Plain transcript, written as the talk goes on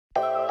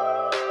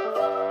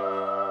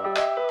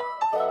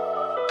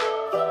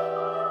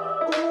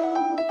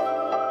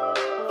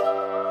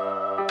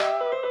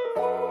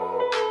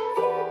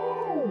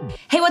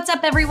what's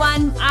up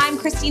everyone? I'm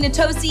Christina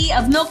Tosi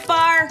of Milk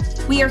Bar.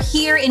 We are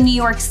here in New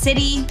York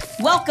City.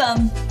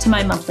 Welcome to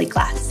my monthly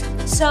class.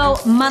 So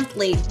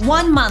monthly,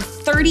 1 month,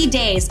 30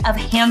 days of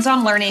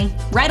hands-on learning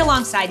right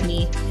alongside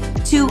me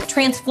to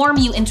transform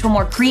you into a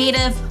more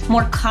creative,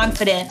 more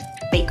confident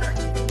baker.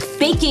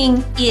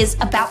 Baking is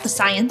about the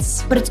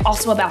science, but it's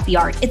also about the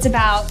art. It's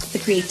about the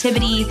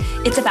creativity,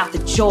 it's about the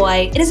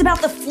joy, it is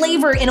about the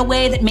flavor in a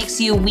way that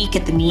makes you weak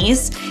at the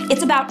knees.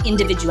 It's about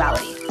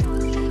individuality.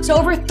 So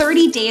over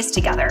 30 days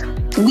together,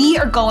 we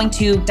are going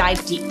to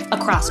dive deep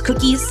across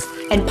cookies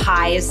and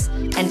pies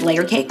and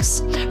layer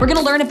cakes. We're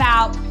gonna learn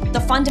about the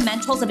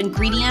fundamentals of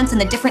ingredients and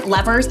the different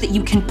levers that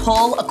you can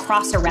pull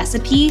across a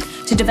recipe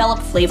to develop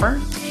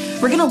flavor.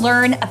 We're gonna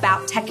learn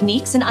about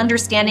techniques and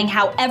understanding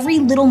how every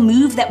little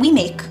move that we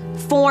make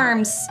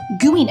forms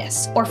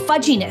gooiness or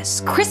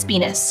fudginess,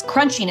 crispiness,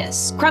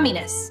 crunchiness,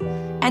 crumminess.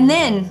 And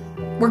then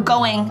we're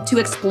going to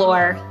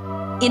explore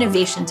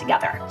innovation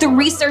together, the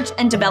research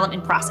and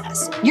development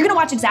process. You're gonna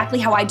watch exactly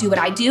how I do what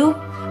I do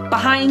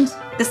behind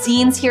the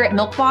scenes here at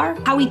Milk Bar,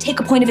 how we take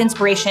a point of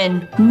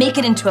inspiration, make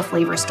it into a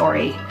flavor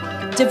story,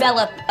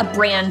 develop a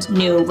brand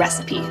new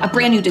recipe, a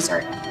brand new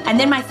dessert. And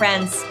then my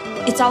friends,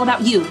 it's all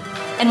about you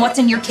and what's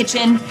in your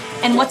kitchen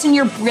and what's in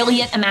your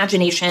brilliant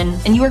imagination.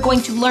 And you are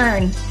going to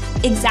learn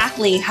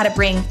exactly how to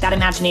bring that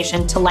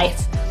imagination to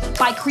life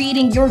by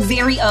creating your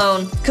very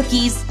own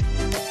cookies,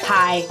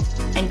 pie,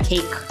 and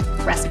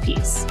cake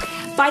recipes.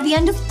 By the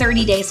end of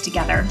 30 days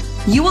together,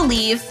 you will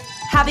leave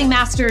having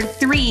mastered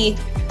 3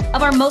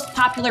 of our most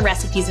popular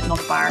recipes at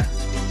Milk Bar.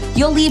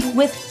 You'll leave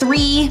with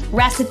 3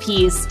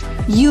 recipes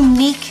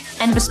unique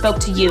and bespoke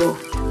to you.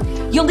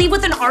 You'll leave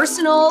with an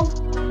arsenal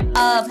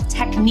of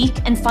technique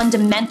and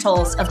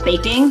fundamentals of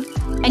baking,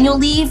 and you'll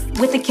leave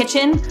with a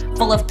kitchen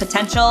full of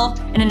potential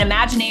and an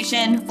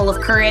imagination full of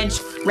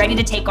courage, ready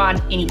to take on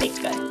any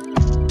baked good.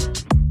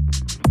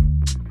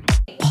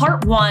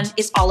 Part 1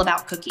 is all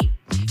about cookie.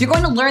 You're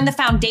going to learn the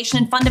foundation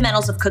and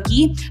fundamentals of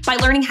cookie by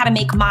learning how to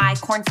make my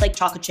cornflake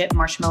chocolate chip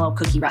marshmallow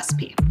cookie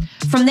recipe.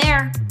 From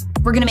there,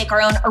 we're gonna make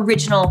our own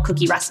original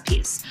cookie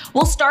recipes.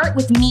 We'll start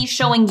with me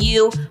showing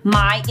you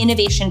my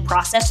innovation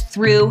process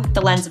through the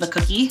lens of a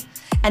cookie,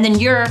 and then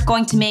you're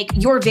going to make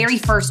your very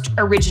first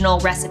original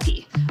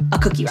recipe, a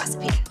cookie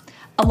recipe.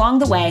 Along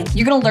the way,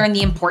 you're gonna learn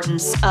the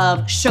importance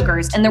of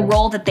sugars and the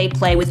role that they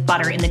play with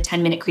butter in the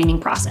 10-minute creaming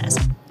process.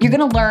 You're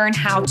gonna learn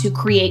how to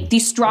create the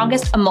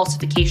strongest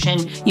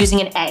emulsification using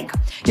an egg.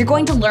 You're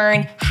going to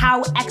learn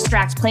how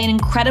extracts play an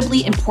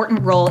incredibly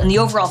important role in the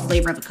overall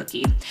flavor of a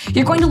cookie.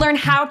 You're going to learn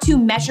how to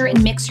measure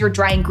and mix your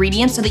dry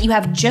ingredients so that you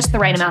have just the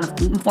right amount of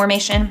gluten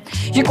formation.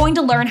 You're going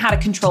to learn how to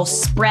control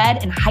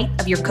spread and height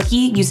of your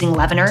cookie using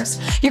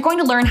leaveners. You're going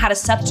to learn how to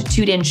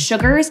substitute in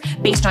sugars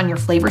based on your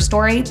flavor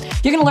story.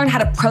 You're gonna learn how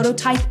to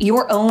prototype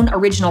your own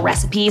original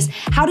recipes,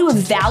 how to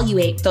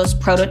evaluate those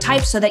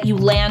prototypes so that you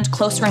land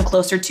closer and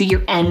closer to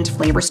your end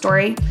flavor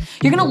story.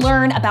 You're gonna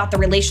learn about the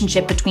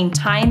relationship between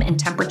time and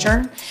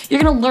temperature.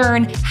 You're gonna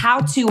learn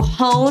how to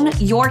hone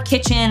your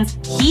kitchen's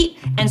heat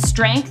and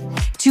strength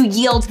to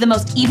yield the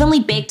most evenly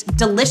baked,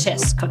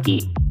 delicious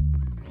cookie.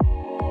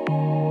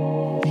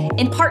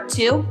 In part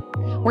 2,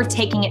 we're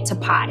taking it to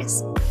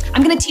pies.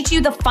 I'm gonna teach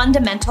you the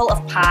fundamental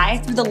of pie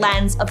through the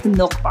lens of the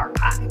Milk Bar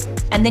pie.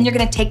 And then you're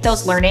gonna take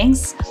those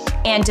learnings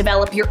and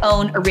develop your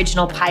own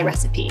original pie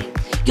recipe.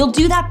 You'll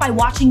do that by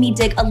watching me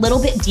dig a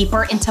little bit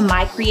deeper into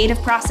my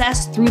creative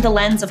process through the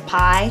lens of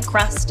pie,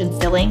 crust, and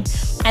filling.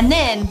 And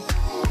then,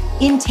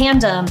 in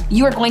tandem,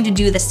 you are going to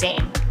do the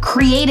same,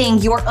 creating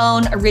your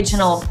own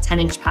original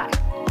 10-inch pie.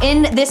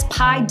 In this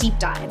pie deep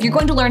dive, you're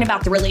going to learn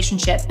about the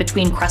relationship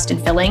between crust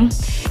and filling.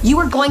 You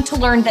are going to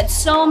learn that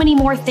so many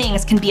more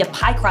things can be a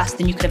pie crust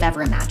than you could have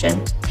ever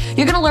imagined.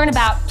 You're gonna learn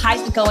about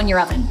pies that go in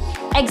your oven,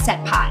 egg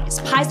set pies,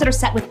 pies that are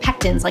set with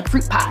pectins like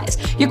fruit pies.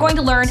 You're going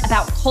to learn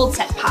about cold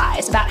set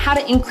pies, about how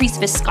to increase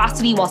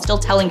viscosity while still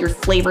telling your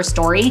flavor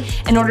story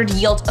in order to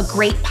yield a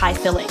great pie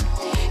filling.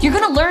 You're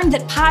gonna learn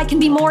that pie can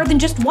be more than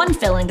just one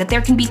filling, that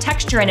there can be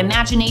texture and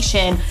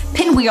imagination,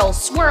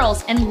 pinwheels,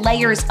 swirls, and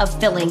layers of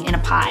filling in a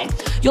pie.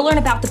 You'll learn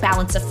about the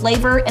balance of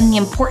flavor and the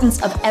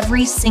importance of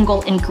every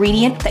single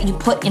ingredient that you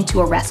put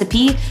into a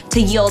recipe to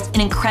yield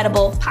an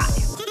incredible pie.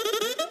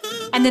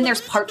 And then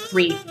there's part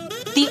 3,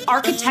 the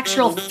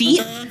architectural feat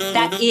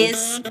that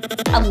is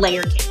a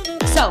layer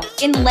cake. So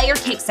in layer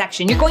cake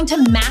section, you're going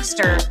to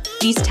master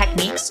these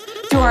techniques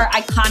through our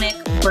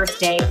iconic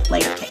birthday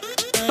layer cake.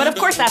 But of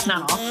course, that's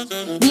not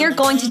all. We are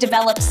going to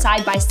develop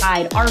side by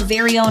side our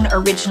very own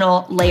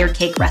original layer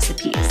cake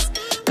recipes,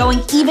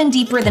 going even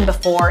deeper than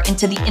before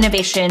into the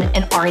innovation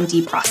and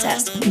R&D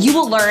process. You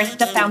will learn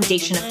the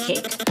foundation of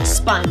cake,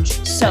 sponge,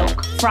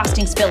 soak,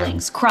 frostings,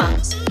 fillings,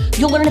 crumbs.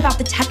 You'll learn about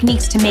the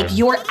techniques to make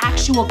your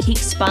actual cake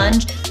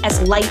sponge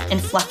as light and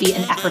fluffy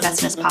and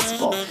effervescent as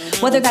possible.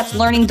 Whether that's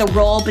learning the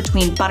role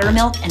between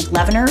buttermilk and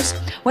leaveners,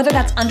 whether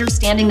that's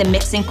understanding the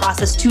mixing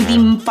process to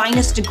the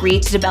finest degree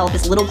to develop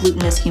as little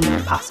gluten as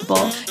humanly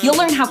possible. You'll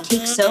learn how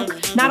cake soak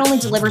not only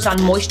delivers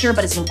on moisture,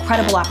 but is an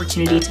incredible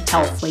opportunity to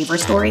tell a flavor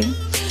story.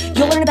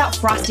 You'll learn about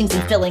frostings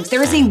and fillings.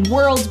 There is a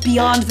world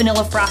beyond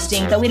vanilla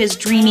frosting, though it is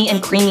dreamy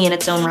and creamy in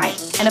its own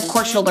right. And of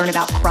course, you'll learn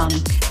about crumb,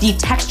 the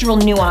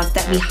textural nuance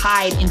that we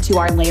hide into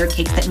our layer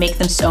cakes that make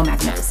them so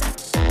magnificent.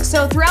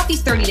 So throughout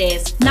these 30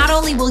 days, not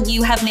only will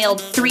you have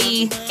nailed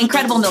 3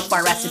 incredible Milk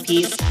Bar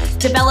recipes,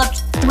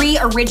 developed 3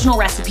 original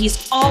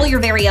recipes, all your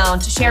very own,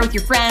 to share with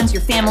your friends,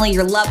 your family,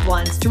 your loved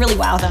ones, to really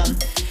wow them,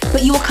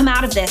 but you will come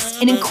out of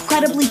this an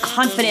incredibly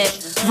confident,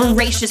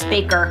 voracious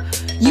baker.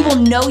 You will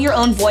know your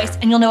own voice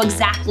and you'll know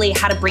exactly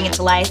how to bring it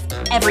to life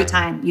every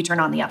time you turn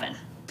on the oven.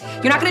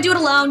 You're not gonna do it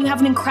alone. You have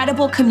an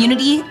incredible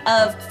community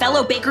of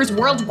fellow bakers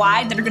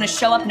worldwide that are gonna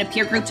show up in a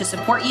peer group to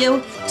support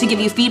you, to give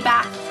you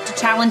feedback, to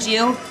challenge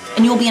you,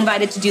 and you will be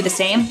invited to do the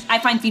same. I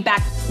find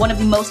feedback one of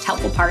the most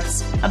helpful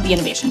parts of the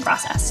innovation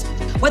process.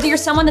 Whether you're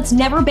someone that's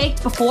never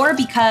baked before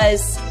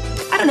because,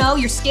 I don't know,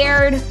 you're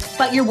scared,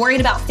 but you're worried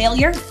about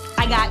failure,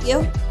 I got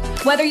you.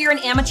 Whether you're an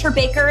amateur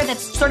baker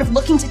that's sort of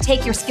looking to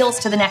take your skills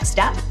to the next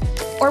step,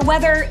 or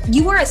whether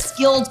you are a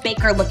skilled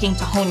baker looking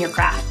to hone your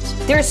craft.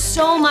 There is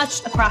so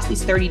much across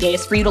these 30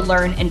 days for you to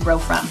learn and grow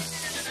from.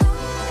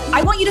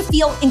 I want you to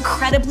feel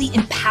incredibly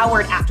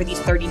empowered after these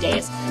 30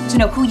 days, to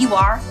know who you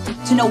are,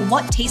 to know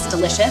what tastes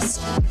delicious,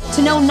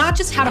 to know not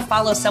just how to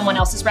follow someone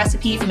else's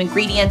recipe from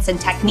ingredients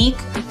and technique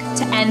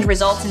to end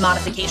results and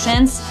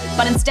modifications,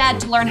 but instead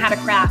to learn how to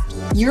craft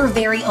your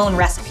very own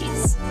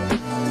recipes.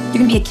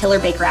 You're gonna be a killer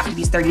baker after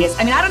these 30 days.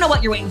 I mean, I don't know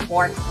what you're waiting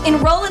for.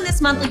 Enroll in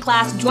this monthly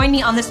class, join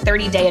me on this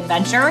 30-day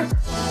adventure.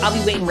 I'll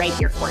be waiting right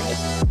here for you.